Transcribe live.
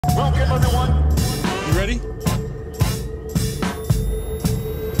ready?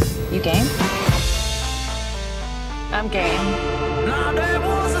 You game? I'm game. Now there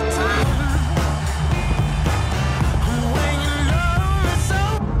was a time when you loved me so.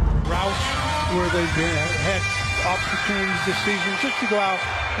 Routes where they've had opportunities this season just to go out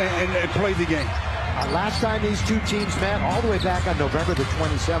and play the game. Last time these two teams met, all the way back on November the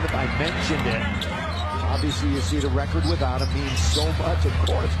 27th, I mentioned it. Obviously, you see the record without him means so much, of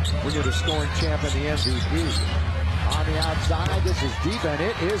course, when you're the scoring champ and the MVP. On the outside, this is deep, and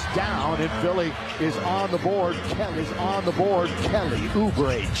it is down, and Philly is on the board. Kelly's on the board. Kelly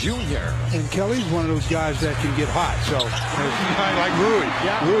Oubre Jr. And Kelly's one of those guys that can get hot. So, a guy like Rui.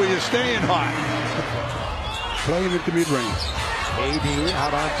 Yeah. Rui is staying hot. Play him at the mid-range. AD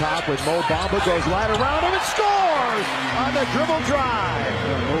out on top with Mo Bamba, goes right around him and scores on the dribble drive.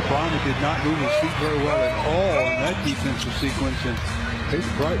 Mo Bamba did not move his feet very well at all in that defensive sequence, and paid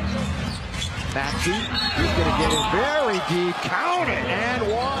the price. Maxey, he's going to get it very deep, count it, and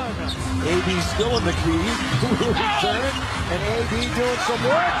one. AD still in the key, return, and AD doing some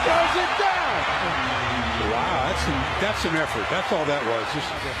work, throws it down. Wow, that's some effort. That's all that was. Just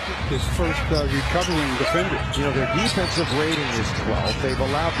his first recovering defender. You know, their defensive rating is 12. They've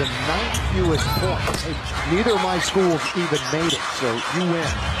allowed the 9th fewest points. Neither of my schools even made it, so you win.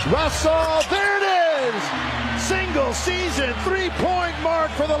 Russell, there it is! Single season three-point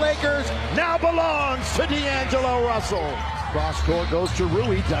mark for the Lakers now belongs to D'Angelo Russell. Cross court goes to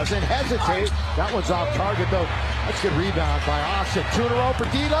Rui, doesn't hesitate. That one's off target though. That's a good rebound by Austin. 2 in a row for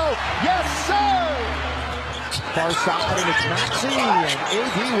D'Lo. Yes, sir! Far side, and it's Maxey, and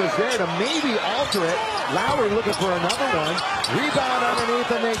AD was there to maybe alter it. Lowry looking for another one. Rebound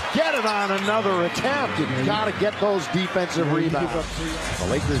underneath, and they get it on another attempt. You've got to get those defensive rebounds. The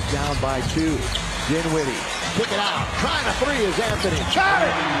Lakers down by 2. Dinwiddie, kick it out. Trying a three is Anthony. Got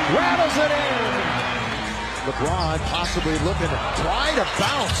it! Rattles it in! LeBron possibly looking to try to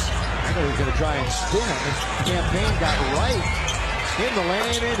bounce. I know he's going to try and spin it. Campaign got right in the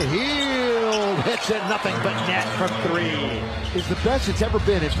lane, and Hield hits it, nothing but net from 3. Is the best it's ever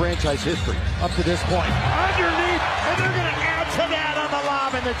been in franchise history up to this point. Underneath, and they're going to add to that on the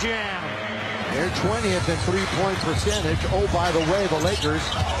lob in the jam. They're 20th in three-point percentage. Oh, by the way, the Lakers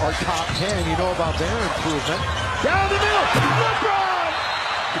are top 10. You know about their improvement. Down the middle, LeBron!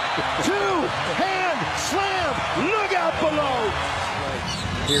 2-hand slam, look out below.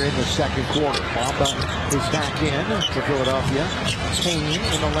 Here in the second quarter, Bamba is back in for Philadelphia. Kane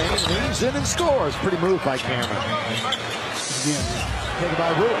in the lane, leans in and scores. Pretty move by Cameron. Again, taken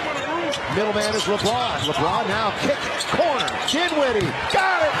by Rui. Middleman is LeBron. LeBron now kick, corner. Dinwiddie,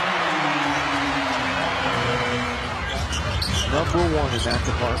 got it! Number 1 in that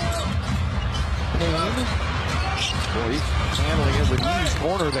department. Payne. Boy, he's handling it with ease.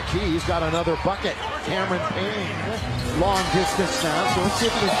 Corner of the key. He's got another bucket. Cameron Payne. Long distance now. So let's see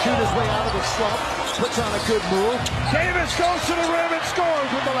if he can shoot his way out of the slump. Puts on a good move. Davis goes to the rim and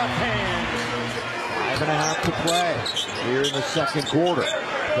scores with the left hand. 5.5 to play here in the second quarter.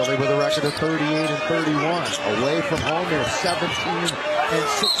 Philly with a record of 38 and 31. Away from home, they're 17 and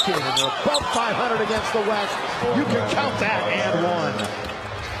 16. And they're above 500 against the West. You can count that and one.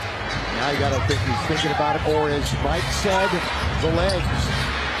 Now you gotta think he's thinking about it, or as Mike said, the legs.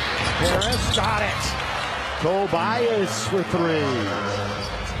 Harris got it. Tobias for 3.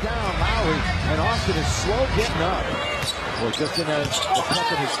 Down Lowry, and Austin is slow getting up. We're just in a pep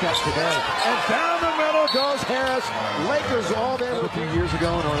in his step today. And down the middle goes Harris. Lakers all there a few years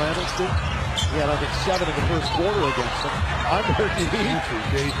ago in Orlando State. He had, I think, 7 in the first quarter against them. Underneath.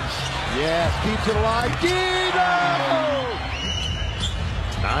 Yes, keeps it alive. D'Lo!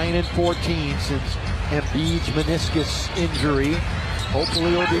 9 and 14 since Embiid's meniscus injury. Hopefully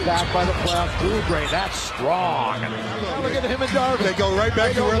he'll be back by the playoffs. Oubre, that's strong. Look at him and Darvin. They go right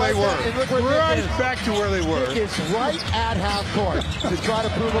back to where they were. Right back to where they were. It's right at half court to try to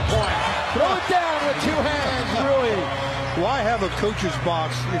prove a point. Throw it down with 2 hands, Rui. Why have a coach's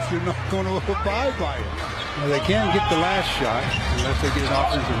box if you're not going to abide by it? Well, they can't get the last shot unless they get an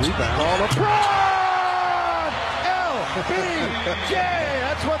offensive rebound. Ball LeBron! LBJ!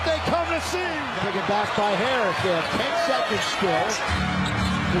 That's what they come to see. Taken back by Harris. They have 10 seconds still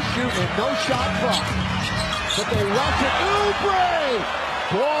to shoot and no shot clock. But they rush it. Oubre!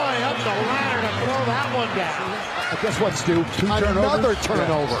 Boy, up the ladder to throw that one down. Guess what, Stu? Another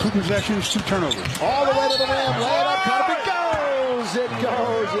turnover. Yeah. 2 possessions, 2 turnovers. All the way to the rim. Lay it up. Kind of it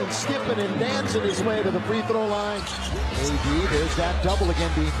goes, and skipping and dancing his way to the free throw line. AD, there's that double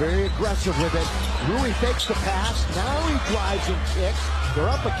again, being very aggressive with it. Rui fakes the pass. Now he drives and kicks. They're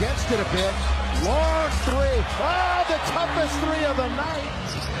up against it a bit. Long 3. Oh, the toughest 3 of the night.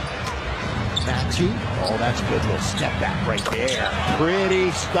 Maxey. Oh, that's a good little step back right there. Pretty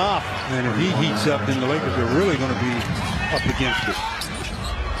stuff. And if he heats up, then the Lakers are really going to be up against it.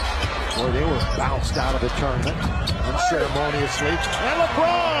 Boy, they were bounced out of the tournament unceremoniously. And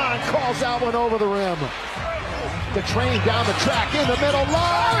LeBron calls out one over the rim. The train down the track in the middle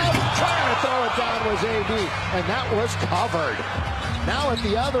line. Trying to throw it down was AD, and that was covered. Now at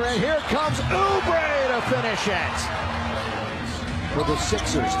the other end, here comes Oubre to finish it. For the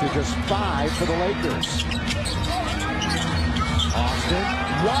Sixers to just 5 for the Lakers. Austin,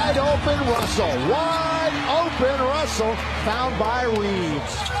 wide open Russell. Wide open Russell, found by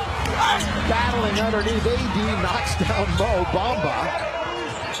Reeves. Battling underneath, AD knocks down Mo Bamba.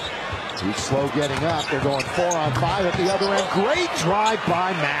 He's slow getting up. They're going 4-on-5 at the other end. Great drive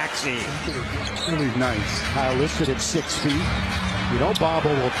by Maxey. Really nice. Kyle listed at 6 feet. You know Bamba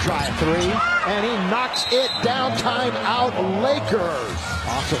will try a 3, and he knocks it down. Time out, Lakers.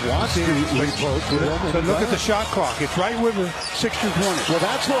 Austin wants to repost with him. But look at the shot clock. It's right where the Sixers want it. Well,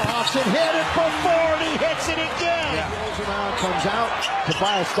 that's where Austin hit it for 4, and he hits it again. Yeah. Goes around, comes out.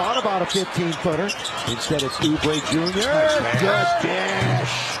 Tobias thought about a 15-footer. Instead, it's Oubre Jr. Good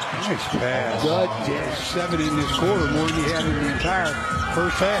dish. Nice pass. Good dish. 7 in this quarter, more than he had in the entire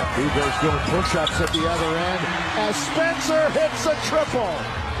first half. Oubre's doing push-ups at the other end as Spencer hits a triple.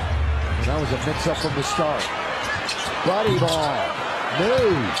 And that was a mix-up from the start. Buddy ball.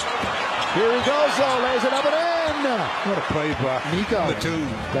 Move. Here he goes, though. Lays it up and in. What a play by Nico. Batum.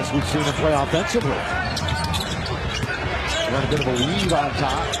 Best we've seen him play offensively. Got a bit of a lead on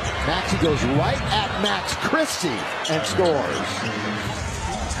top. Maxey goes right at Max Christie and scores.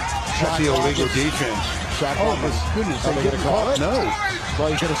 That's the illegal defense. Oh, my goodness. Are they going to call it? No.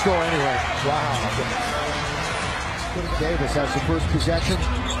 Well, he's going to score anyway. Wow. Davis has the first possession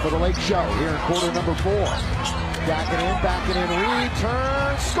for the Lake Show here in quarter number 4. Backing in,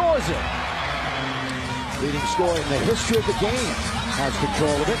 return, scores it. Leading scorer in the history of the game has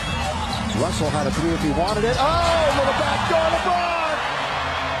control of it. Russell had a 3 if he wanted it. Oh, little backdoor LeBron.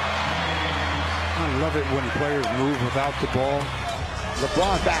 I love it when players move without the ball.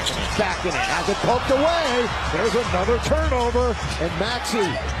 LeBron backing it, has it poked away. There's another turnover, and Maxey,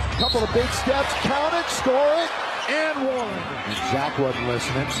 a couple of big steps, count it, score it, and 1. And Zach wasn't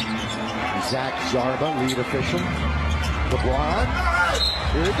listening. Zach Zarba, lead official. LeBron,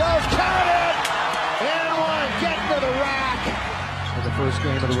 here he goes, count it, and 1, getting to the rack. For the first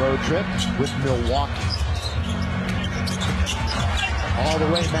game of the road trip with Milwaukee. All the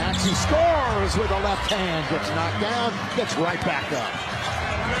way, Maxey scores with a left hand, gets knocked down, gets right back up.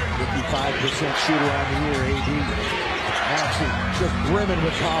 55% shooter on the year, AD. Maxey just brimming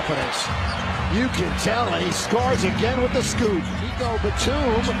with confidence. You can tell, and he scores again with the scoop. Nico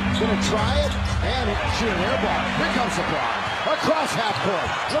Batum gonna try it, and shoot an air ball. Here comes LeBron, across half court.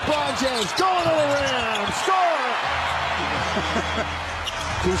 LeBron James going to the rim, score!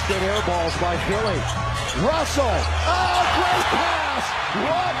 2 straight air balls by Philly. Russell, oh, great pass!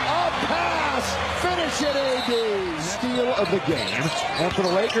 What a pass! Finish it, AD! Steal of the game. And for the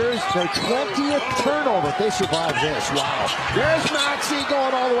Lakers, their 20th turnover. They survived this. Wow. There's Maxey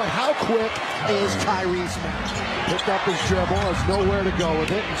going all the way. How quick is Tyrese Maxey? Picked up his dribble, has nowhere to go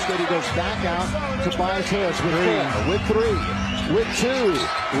with it. Instead, he goes back out. Tobias Harris with 3. With 2.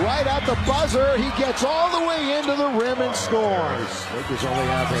 Right at the buzzer, he gets all the way into the rim and scores. Lakers only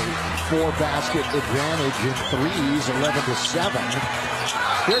have a 4-basket advantage in threes, 11-7.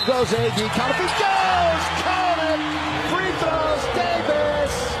 Here goes AD. Count it. He goes! Count it! Free throws,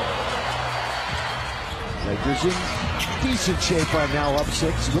 Davis! Lakers in decent shape right now, up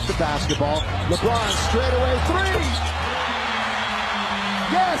 6 with the basketball. LeBron straight away 3!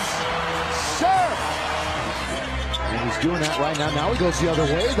 Yes, sir! And he's doing that right now. Now he goes the other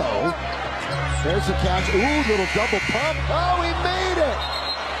way, though. There's the catch. Ooh, little double pump. Oh, he made it!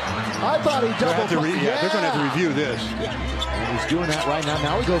 I thought he double pumped. Yeah, they're going to have to review this. And he's doing that right now.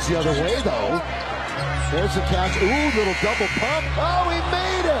 Now he goes the other way, though. There's the catch. Ooh, little double pump. Oh, he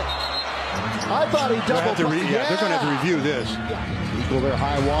made it! I thought he double pumped. Yeah, they're going to have to review this. Equal their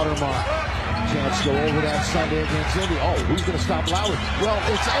high water mark. Chance to go over that Sunday against Indy. Oh, who's going to stop Lowry? Well,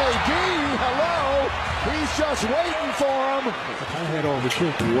 it's AD. Hello. He's just waiting for him. I had all the shit.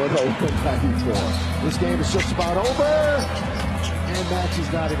 What open for? This game is just about over. And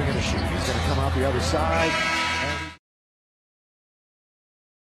Maxey's not even going to shoot. He's going to come out the other side.